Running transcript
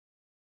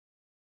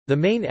The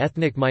main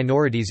ethnic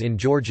minorities in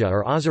Georgia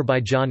are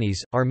Azerbaijanis,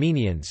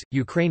 Armenians,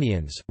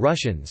 Ukrainians,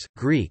 Russians,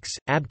 Greeks,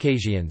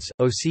 Abkhazians,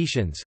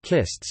 Ossetians,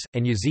 Kists,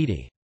 and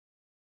Yazidi.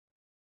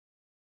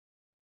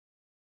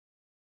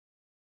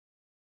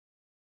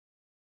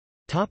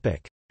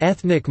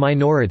 Ethnic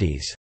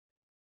minorities.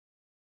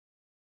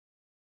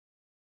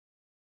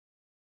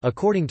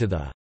 According to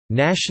the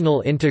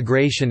National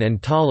Integration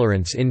and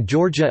Tolerance in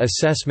Georgia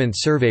Assessment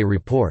Survey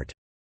Report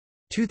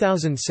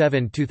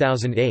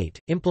 2007-2008,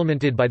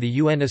 implemented by the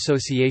UN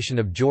Association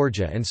of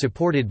Georgia and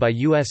supported by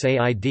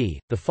USAID,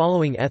 the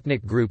following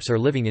ethnic groups are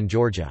living in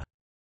Georgia.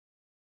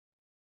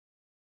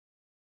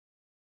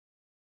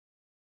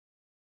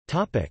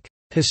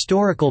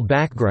 Historical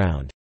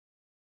background.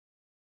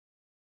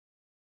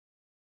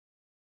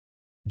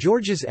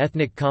 Georgia's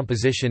ethnic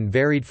composition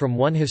varied from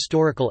one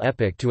historical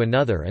epoch to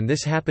another, and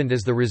this happened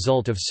as the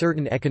result of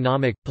certain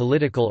economic,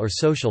 political or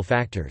social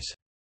factors.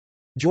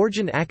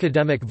 Georgian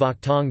academic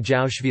Vakhtang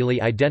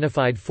Jaushvili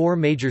identified four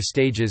major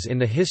stages in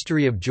the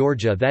history of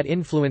Georgia that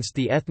influenced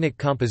the ethnic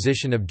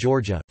composition of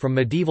Georgia, from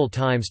medieval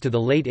times to the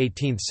late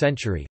 18th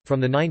century, from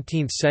the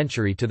 19th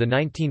century to the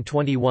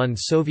 1921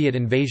 Soviet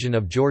invasion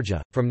of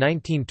Georgia, from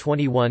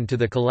 1921 to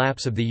the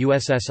collapse of the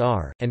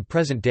USSR, and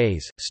present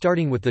days,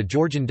 starting with the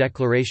Georgian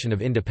Declaration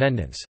of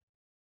Independence.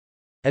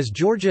 As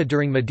Georgia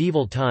during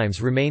medieval times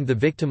remained the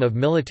victim of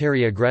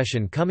military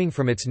aggression coming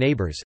from its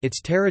neighbors, its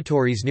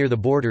territories near the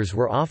borders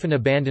were often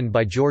abandoned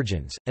by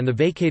Georgians, and the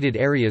vacated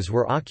areas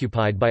were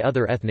occupied by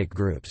other ethnic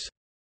groups.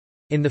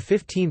 In the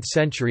 15th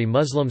century,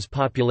 Muslims'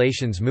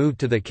 populations moved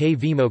to the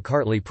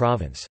Kvemo-Kartli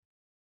province.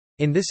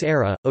 In this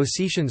era,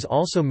 Ossetians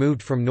also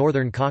moved from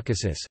northern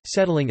Caucasus,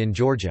 settling in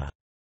Georgia.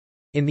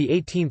 In the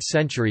 18th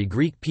century,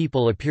 Greek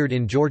people appeared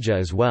in Georgia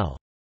as well.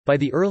 By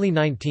the early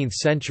 19th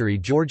century,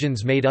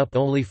 Georgians made up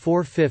only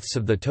 4/5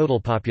 of the total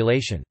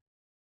population.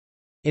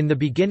 In the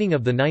beginning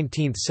of the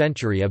 19th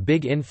century, a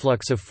big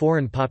influx of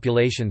foreign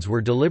populations were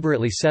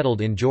deliberately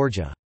settled in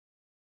Georgia.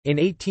 In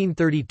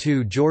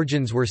 1832,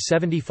 Georgians were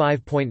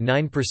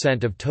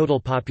 75.9% of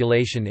total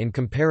population in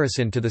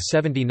comparison to the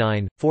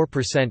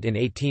 79.4% in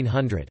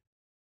 1800.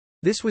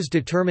 This was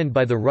determined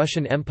by the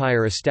Russian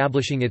Empire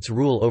establishing its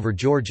rule over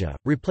Georgia,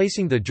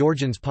 replacing the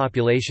Georgians'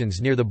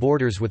 populations near the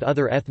borders with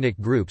other ethnic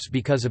groups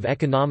because of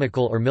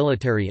economical or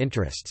military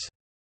interests.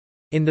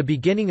 In the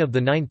beginning of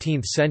the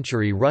 19th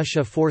century,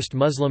 Russia forced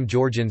Muslim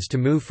Georgians to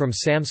move from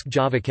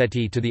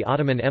Samtskhe-Javakheti to the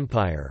Ottoman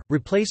Empire,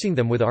 replacing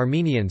them with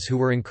Armenians who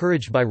were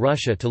encouraged by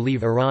Russia to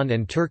leave Iran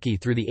and Turkey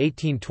through the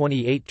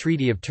 1828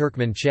 Treaty of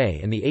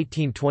Turkmenchay and the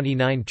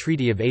 1829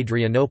 Treaty of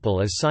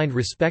Adrianople as signed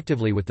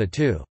respectively with the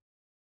two.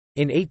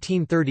 In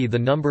 1830, the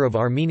number of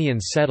Armenian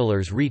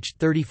settlers reached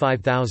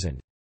 35,000.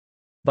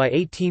 By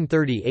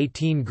 1830,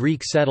 18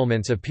 Greek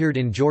settlements appeared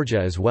in Georgia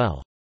as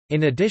well.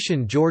 In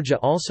addition, Georgia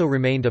also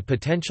remained a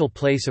potential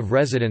place of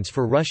residence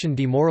for Russian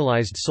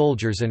demoralized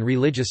soldiers and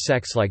religious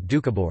sects like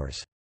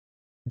Doukhobors.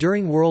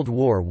 During World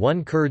War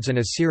I, Kurds and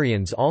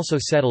Assyrians also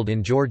settled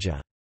in Georgia.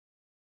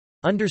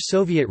 Under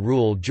Soviet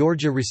rule,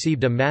 Georgia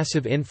received a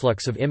massive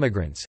influx of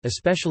immigrants,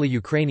 especially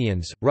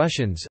Ukrainians,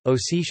 Russians,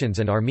 Ossetians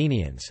and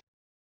Armenians.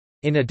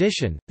 In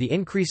addition, the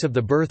increase of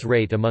the birth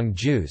rate among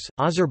Jews,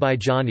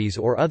 Azerbaijanis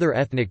or other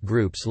ethnic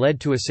groups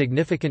led to a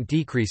significant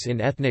decrease in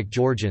ethnic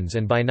Georgians,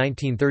 and by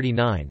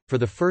 1939, for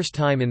the first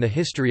time in the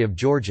history of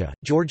Georgia,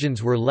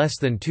 Georgians were less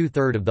than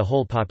two-thirds of the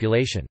whole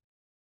population.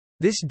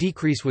 This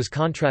decrease was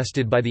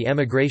contrasted by the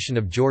emigration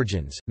of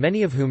Georgians,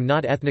 many of whom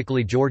not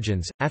ethnically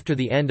Georgians, after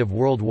the end of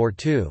World War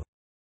II.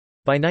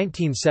 By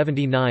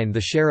 1979,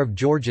 the share of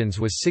Georgians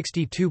was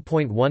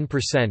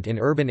 62.1% in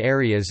urban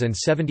areas and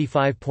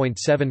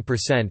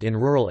 75.7% in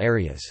rural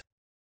areas.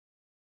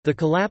 The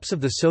collapse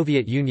of the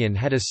Soviet Union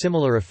had a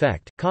similar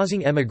effect,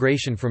 causing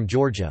emigration from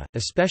Georgia,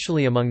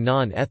 especially among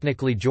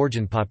non-ethnically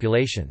Georgian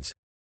populations.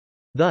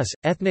 Thus,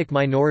 ethnic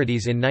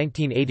minorities in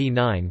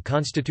 1989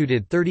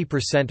 constituted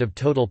 30% of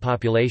total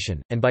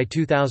population, and by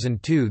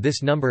 2002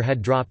 this number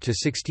had dropped to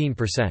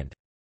 16%.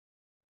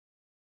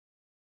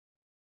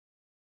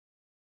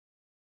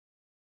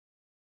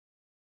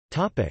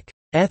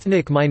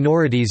 Ethnic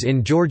minorities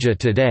in Georgia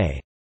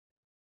today.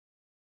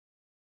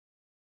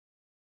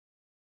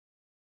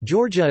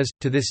 Georgia is,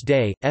 to this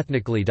day,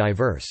 ethnically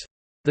diverse.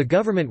 The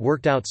government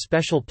worked out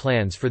special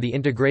plans for the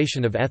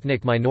integration of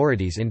ethnic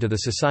minorities into the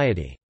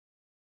society.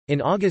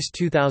 In August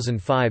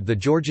 2005, the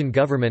Georgian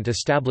government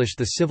established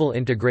the Civil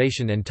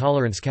Integration and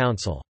Tolerance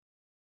Council.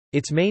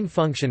 Its main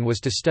function was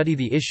to study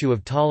the issue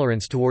of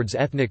tolerance towards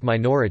ethnic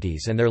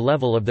minorities and their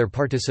level of their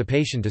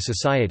participation to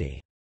society.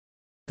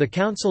 The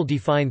Council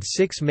defined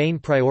 6 main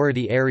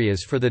priority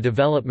areas for the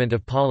development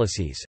of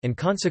policies, and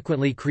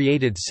consequently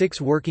created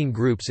 6 working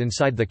groups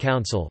inside the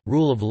Council: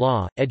 rule of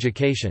law,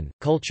 education,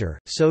 culture,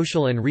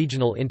 social and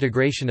regional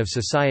integration of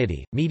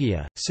society,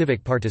 media,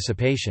 civic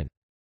participation.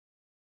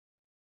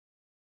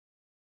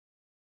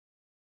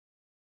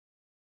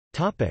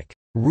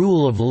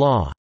 Rule of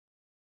law.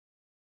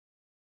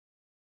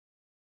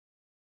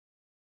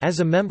 As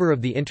a member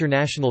of the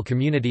international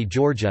community,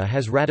 Georgia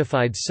has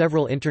ratified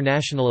several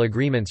international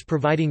agreements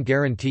providing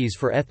guarantees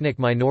for ethnic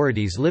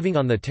minorities living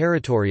on the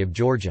territory of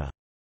Georgia.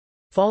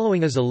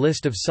 Following is a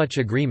list of such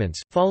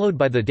agreements, followed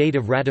by the date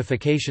of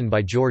ratification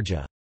by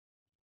Georgia.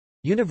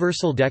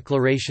 Universal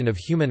Declaration of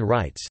Human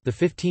Rights, the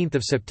 15th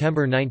of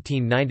September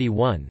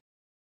 1991.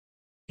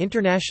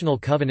 International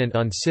Covenant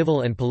on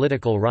Civil and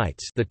Political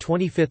Rights, the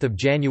 25th of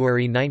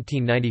January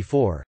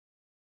 1994.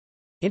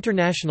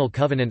 International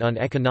Covenant on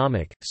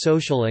Economic,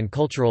 Social and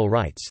Cultural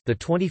Rights, the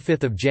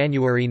 25th of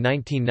January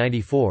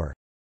 1994.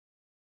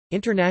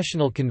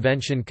 International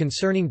Convention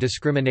Concerning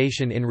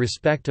Discrimination in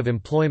Respect of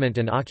Employment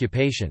and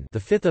Occupation, the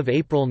 5th of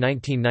April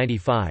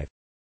 1995.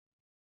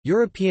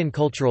 European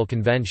Cultural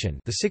Convention,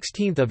 the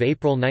 16th of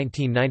April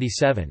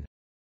 1997.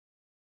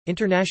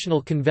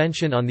 International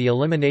Convention on the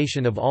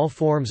Elimination of All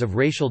Forms of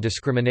Racial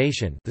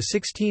Discrimination, the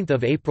 16th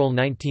of April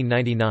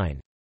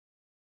 1999.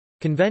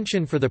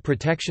 Convention for the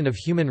Protection of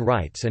Human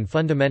Rights and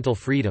Fundamental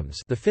Freedoms,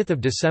 the 5th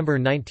of December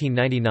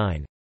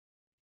 1999.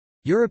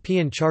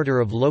 European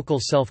Charter of Local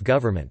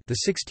Self-Government,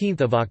 the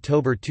 16th of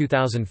October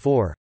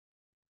 2004.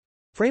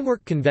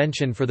 Framework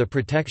Convention for the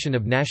Protection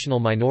of National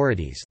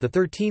Minorities, the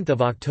 13th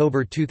of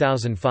October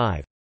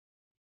 2005.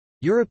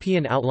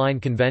 European Outline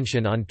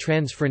Convention on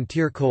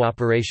Trans-Frontier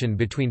Cooperation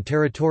between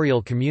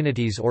Territorial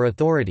Communities or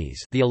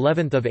Authorities, the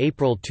 11th of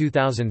April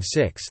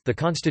 2006. The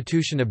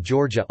Constitution of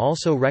Georgia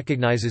also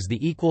recognizes the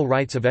equal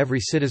rights of every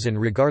citizen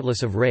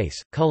regardless of race,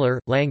 color,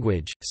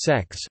 language,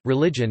 sex,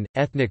 religion,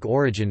 ethnic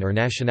origin or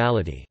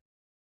nationality.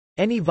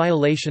 Any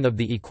violation of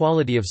the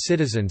equality of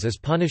citizens is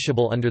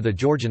punishable under the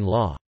Georgian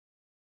law.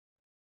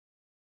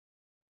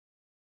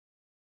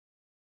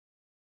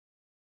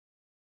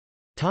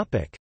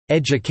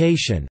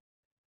 Education.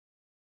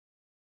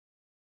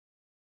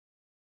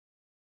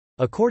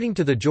 According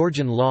to the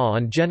Georgian law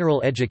on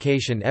general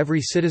education,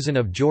 every citizen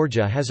of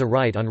Georgia has a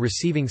right on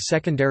receiving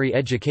secondary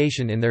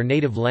education in their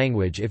native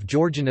language if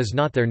Georgian is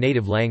not their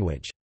native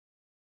language.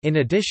 In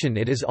addition,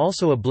 it is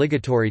also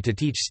obligatory to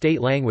teach state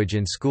language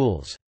in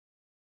schools.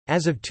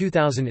 As of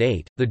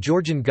 2008, the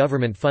Georgian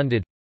government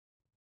funded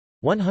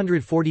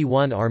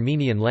 141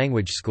 Armenian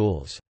language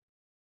schools,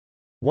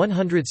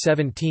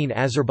 117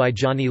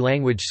 Azerbaijani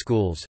language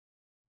schools,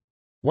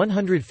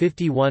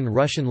 151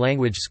 Russian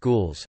language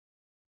schools,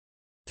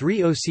 3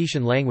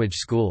 Ossetian language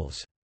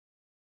schools,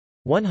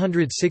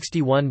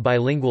 161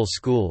 bilingual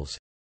schools,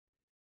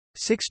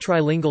 6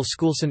 trilingual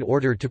schools. In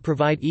order to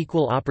provide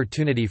equal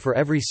opportunity for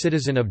every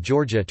citizen of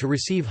Georgia to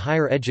receive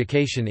higher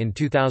education in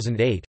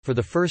 2008, for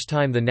the first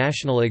time the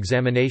national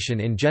examination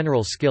in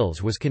general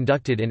skills was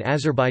conducted in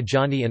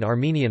Azerbaijani and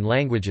Armenian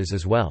languages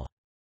as well.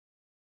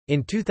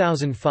 In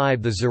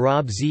 2005, the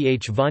Zurab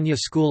Zh Vanya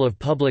School of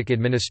Public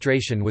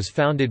Administration was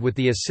founded with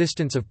the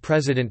assistance of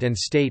President and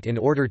State in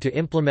order to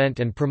implement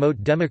and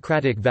promote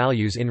democratic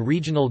values in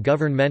regional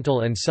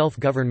governmental and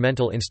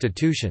self-governmental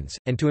institutions,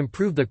 and to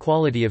improve the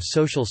quality of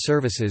social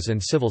services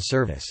and civil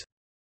service.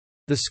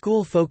 The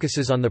school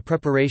focuses on the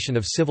preparation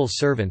of civil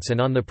servants and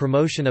on the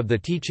promotion of the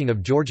teaching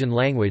of Georgian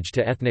language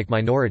to ethnic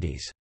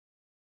minorities.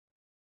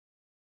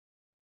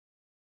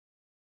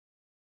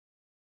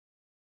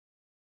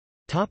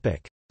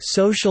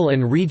 Social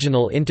and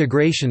regional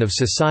integration of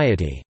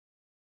society.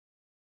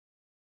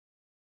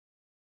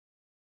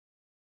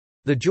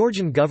 The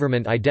Georgian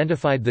government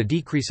identified the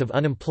decrease of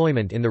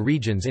unemployment in the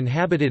regions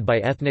inhabited by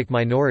ethnic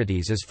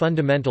minorities as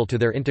fundamental to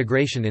their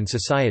integration in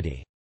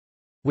society.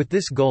 With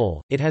this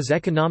goal, it has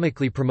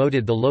economically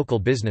promoted the local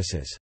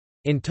businesses.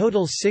 In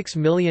total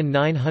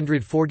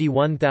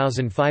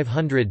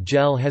 6,941,500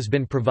 GEL has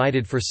been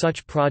provided for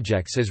such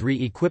projects as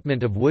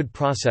re-equipment of wood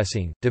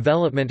processing,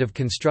 development of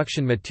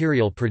construction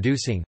material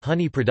producing,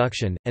 honey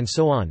production, and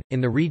so on, in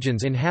the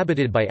regions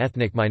inhabited by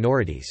ethnic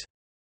minorities.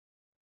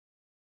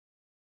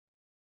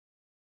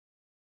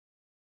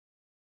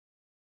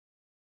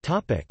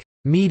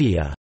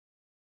 Media.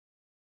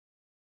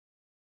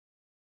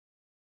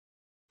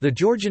 The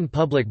Georgian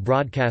Public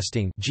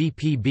Broadcasting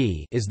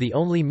 (GPB) is the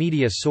only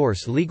media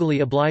source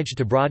legally obliged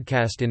to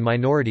broadcast in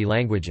minority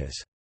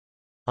languages.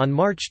 On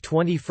March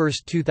 21,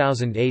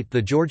 2008, the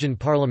Georgian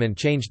parliament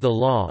changed the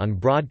law on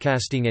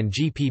broadcasting, and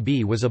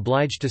GPB was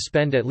obliged to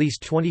spend at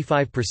least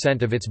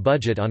 25% of its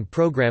budget on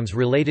programs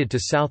related to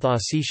South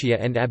Ossetia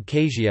and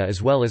Abkhazia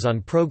as well as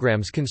on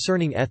programs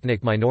concerning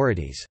ethnic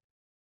minorities.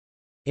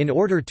 In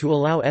order to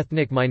allow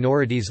ethnic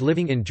minorities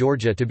living in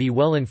Georgia to be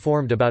well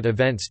informed about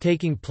events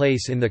taking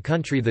place in the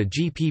country, the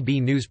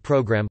GPB news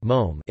program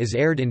is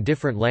aired in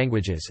different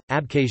languages: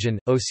 Abkhazian,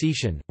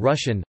 Ossetian,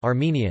 Russian,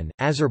 Armenian,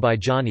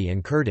 Azerbaijani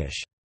and Kurdish.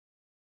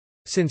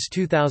 Since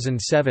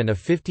 2007, a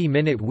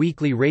 50-minute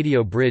weekly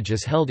radio bridge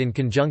is held in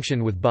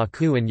conjunction with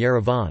Baku and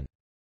Yerevan.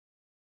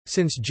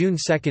 Since June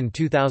 2,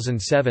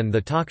 2007, the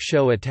talk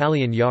show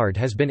Italian Yard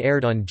has been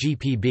aired on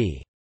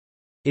GPB.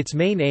 Its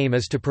main aim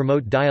is to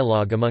promote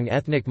dialogue among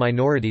ethnic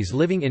minorities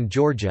living in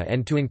Georgia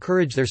and to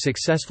encourage their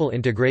successful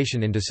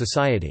integration into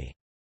society.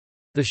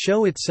 The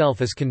show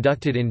itself is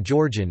conducted in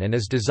Georgian and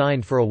is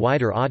designed for a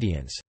wider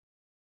audience.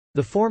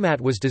 The format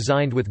was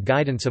designed with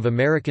guidance of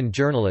American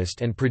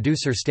journalist and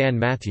producer Stan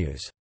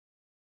Matthews.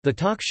 The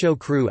talk show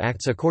crew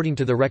acts according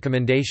to the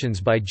recommendations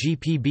by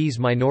GPB's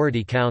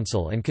Minority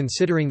Council and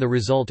considering the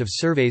result of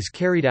surveys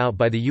carried out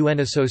by the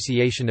UN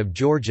Association of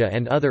Georgia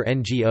and other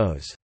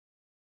NGOs.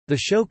 The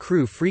show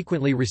crew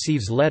frequently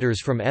receives letters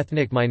from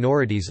ethnic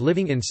minorities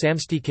living in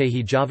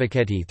Samstikehi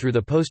Javaketi through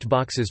the post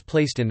boxes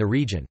placed in the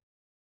region.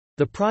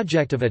 The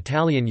project of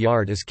Italian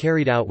Yard is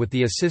carried out with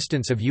the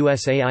assistance of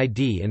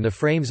USAID in the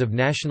frames of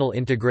National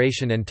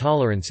Integration and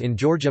Tolerance in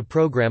Georgia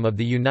program of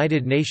the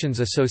United Nations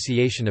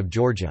Association of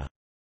Georgia.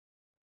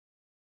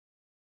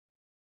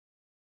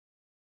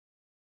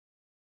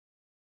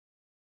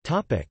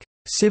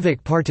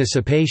 Civic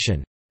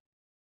participation.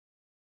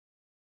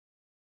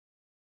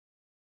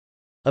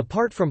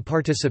 Apart from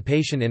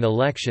participation in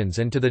elections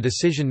and to the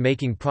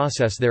decision-making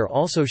process, there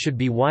also should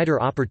be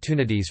wider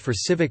opportunities for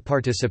civic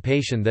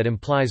participation that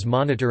implies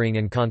monitoring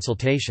and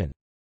consultation.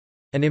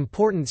 An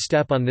important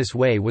step on this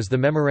way was the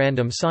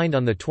memorandum signed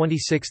on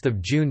 26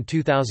 June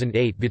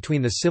 2008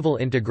 between the Civil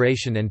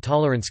Integration and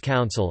Tolerance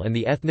Council and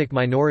the Ethnic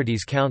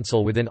Minorities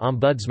Council within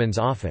Ombudsman's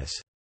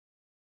Office.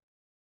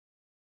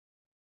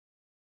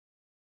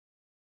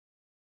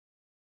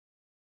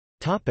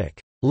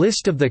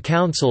 List of the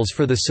councils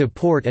for the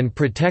support and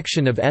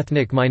protection of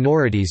ethnic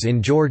minorities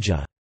in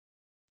Georgia.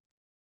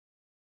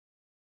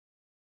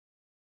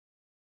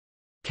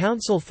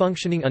 Council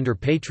functioning under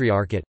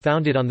Patriarchate,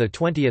 founded on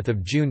 20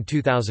 June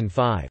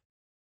 2005.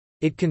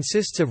 It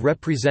consists of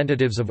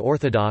representatives of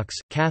Orthodox,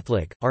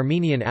 Catholic,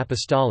 Armenian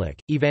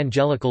Apostolic,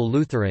 Evangelical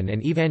Lutheran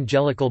and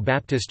Evangelical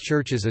Baptist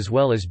churches as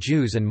well as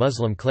Jews and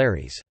Muslim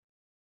clerics.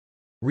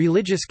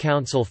 Religious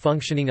Council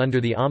functioning under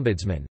the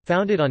Ombudsman,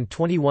 founded on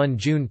 21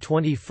 June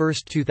 21,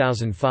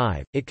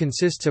 2005, it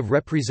consists of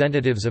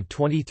representatives of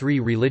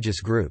 23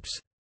 religious groups.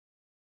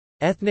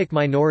 Ethnic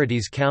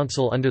Minorities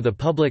Council under the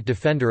Public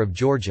Defender of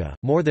Georgia,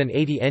 more than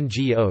 80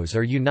 NGOs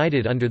are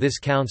united under this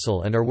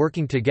council and are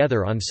working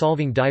together on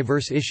solving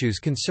diverse issues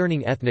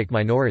concerning ethnic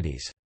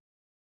minorities.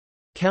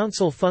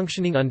 Council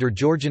functioning under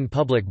Georgian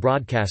Public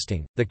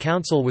Broadcasting, the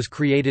council was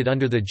created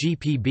under the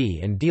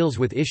GPB and deals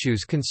with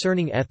issues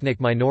concerning ethnic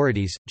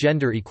minorities,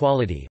 gender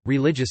equality,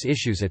 religious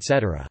issues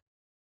etc.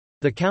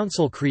 The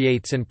council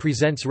creates and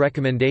presents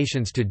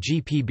recommendations to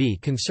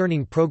GPB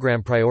concerning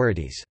program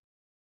priorities.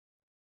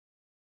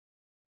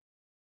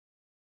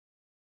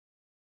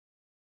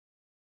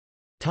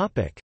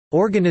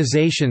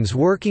 Organizations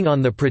working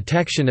on the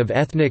protection of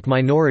ethnic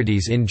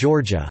minorities in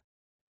Georgia.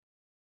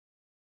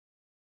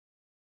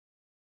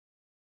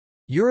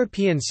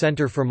 European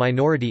Centre for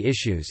Minority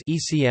Issues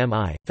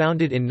 (ECMI),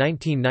 founded in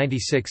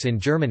 1996 in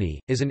Germany,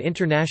 is an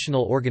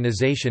international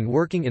organization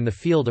working in the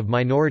field of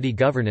minority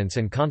governance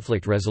and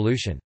conflict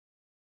resolution.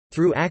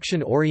 Through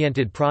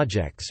action-oriented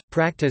projects,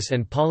 practice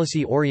and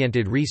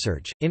policy-oriented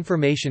research,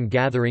 information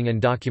gathering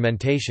and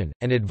documentation,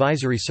 and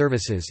advisory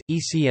services,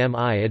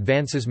 ECMI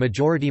advances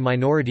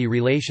majority-minority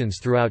relations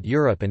throughout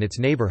Europe and its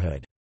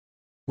neighbourhood.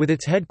 With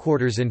its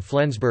headquarters in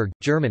Flensburg,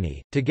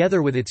 Germany,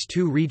 together with its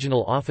two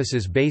regional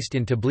offices based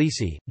in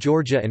Tbilisi,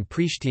 Georgia and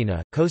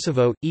Pristina,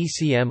 Kosovo,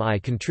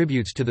 ECMI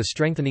contributes to the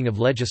strengthening of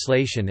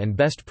legislation and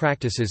best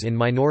practices in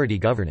minority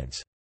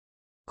governance.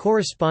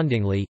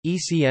 Correspondingly,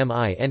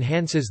 ECMI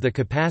enhances the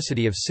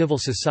capacity of civil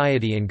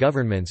society and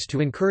governments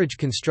to encourage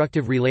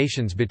constructive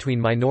relations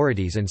between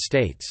minorities and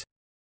states.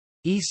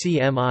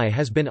 ECMI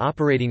has been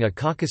operating a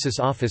Caucasus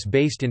office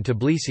based in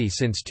Tbilisi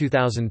since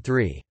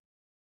 2003.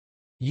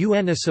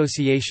 UN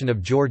Association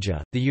of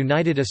Georgia, the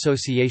United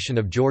Association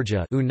of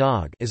Georgia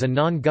is a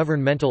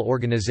non-governmental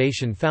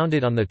organization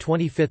founded on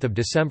 25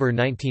 December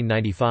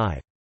 1995.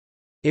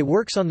 It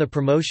works on the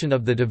promotion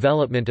of the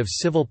development of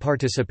civil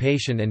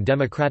participation and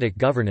democratic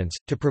governance,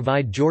 to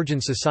provide Georgian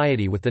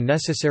society with the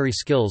necessary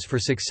skills for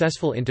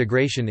successful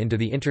integration into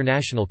the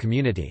international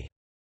community.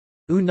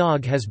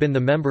 UNOG has been the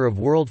member of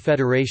World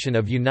Federation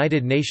of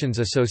United Nations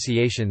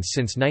Associations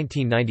since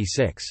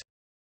 1996.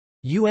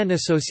 UN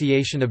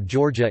Association of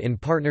Georgia in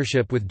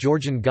partnership with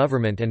Georgian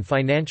government and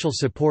financial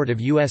support of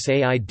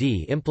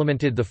USAID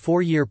implemented the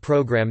four-year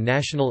program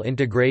National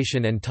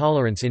Integration and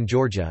Tolerance in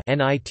Georgia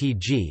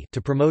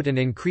to promote an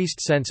increased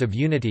sense of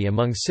unity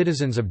among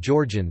citizens of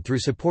Georgian through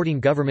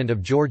supporting Government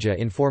of Georgia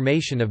in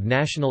formation of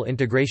National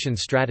Integration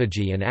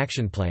Strategy and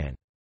Action Plan.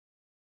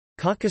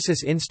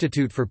 Caucasus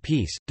Institute for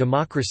Peace,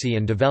 Democracy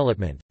and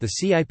Development, the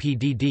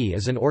CIPDD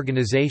is an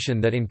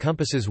organization that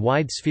encompasses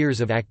wide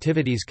spheres of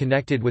activities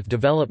connected with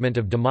development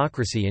of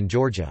democracy in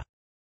Georgia.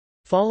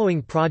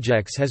 Following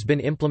projects has been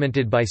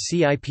implemented by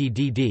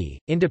CIPDD,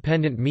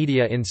 independent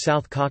media in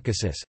South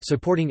Caucasus,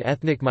 supporting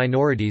ethnic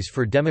minorities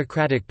for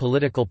democratic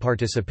political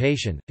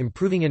participation,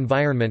 improving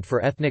environment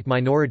for ethnic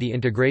minority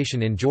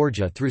integration in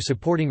Georgia through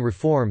supporting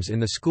reforms in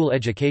the school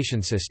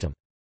education system.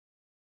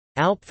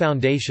 ALP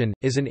Foundation,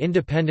 is an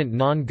independent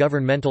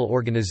non-governmental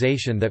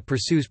organization that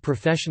pursues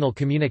professional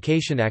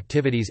communication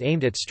activities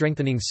aimed at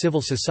strengthening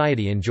civil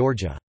society in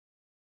Georgia.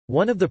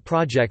 One of the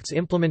projects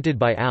implemented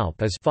by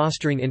ALP is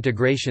fostering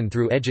integration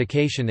through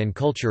education and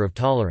culture of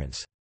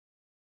tolerance.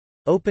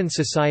 Open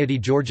Society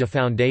Georgia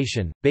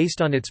Foundation,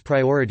 based on its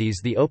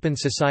priorities. The Open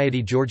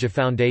Society Georgia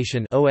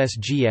Foundation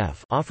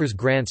 (OSGF) offers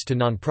grants to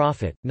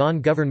nonprofit,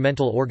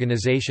 non-governmental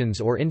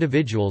organizations or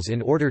individuals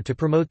in order to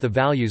promote the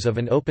values of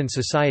an open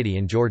society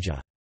in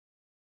Georgia.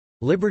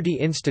 Liberty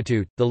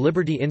Institute. The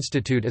Liberty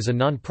Institute is a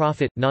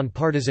nonprofit,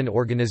 nonpartisan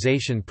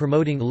organization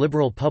promoting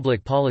liberal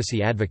public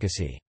policy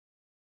advocacy.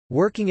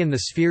 Working in the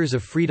spheres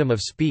of freedom of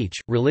speech,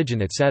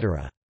 religion,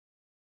 etc.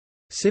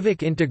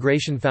 Civic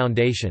Integration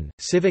Foundation.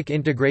 Civic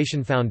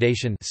Integration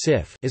Foundation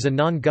is a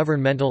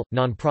non-governmental,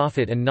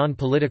 non-profit and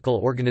non-political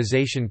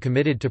organization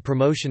committed to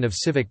promotion of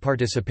civic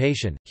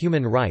participation,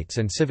 human rights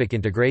and civic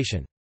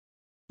integration.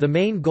 The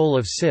main goal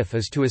of CIF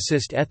is to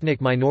assist ethnic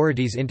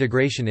minorities'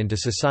 integration into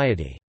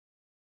society.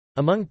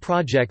 Among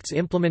projects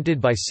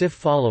implemented by CIF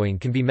following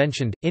can be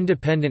mentioned: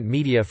 independent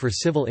media for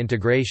civil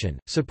integration,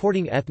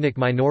 supporting ethnic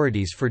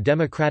minorities for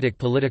democratic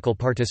political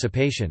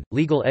participation,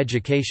 legal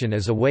education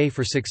as a way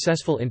for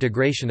successful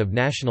integration of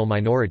national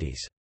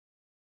minorities.